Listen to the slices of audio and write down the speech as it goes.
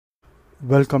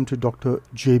Welcome to Dr.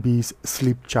 JB's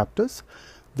Sleep Chapters.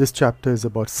 This chapter is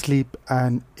about sleep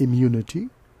and immunity.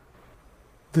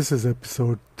 This is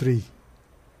episode 3.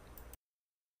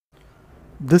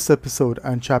 This episode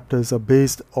and chapters are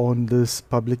based on this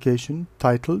publication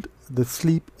titled The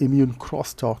Sleep Immune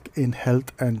Crosstalk in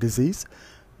Health and Disease.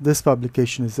 This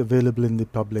publication is available in the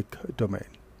public domain.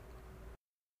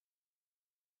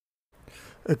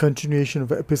 A continuation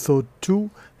of episode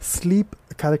 2, Sleep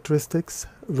Characteristics,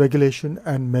 Regulation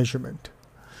and Measurement.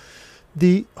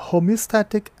 The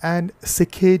homeostatic and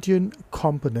circadian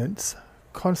components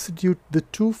constitute the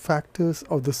two factors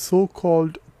of the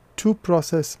so-called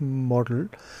two-process model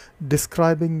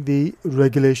describing the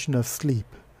regulation of sleep.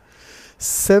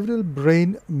 Several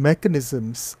brain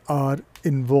mechanisms are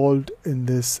involved in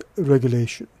this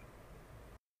regulation.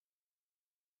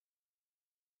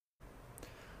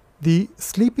 The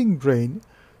sleeping brain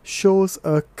shows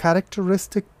a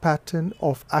characteristic pattern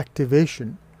of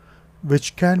activation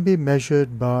which can be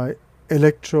measured by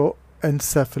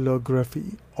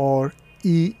electroencephalography or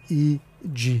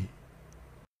EEG.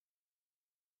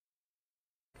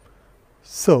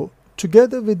 So,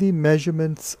 together with the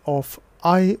measurements of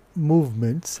eye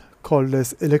movements called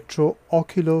as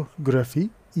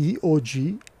electrooculography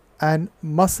 (EOG) and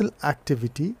muscle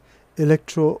activity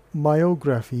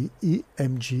electromyography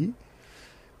 (EMG),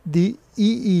 the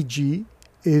EEG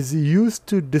is used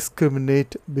to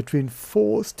discriminate between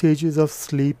 4 stages of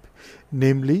sleep,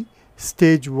 namely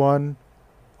stage 1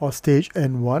 or stage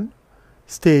N1,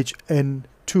 stage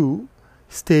N2,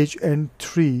 stage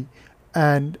N3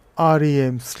 and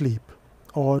REM sleep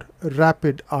or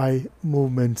rapid eye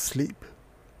movement sleep.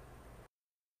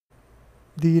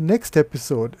 The next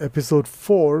episode, episode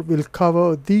 4, will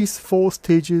cover these 4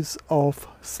 stages of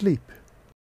sleep.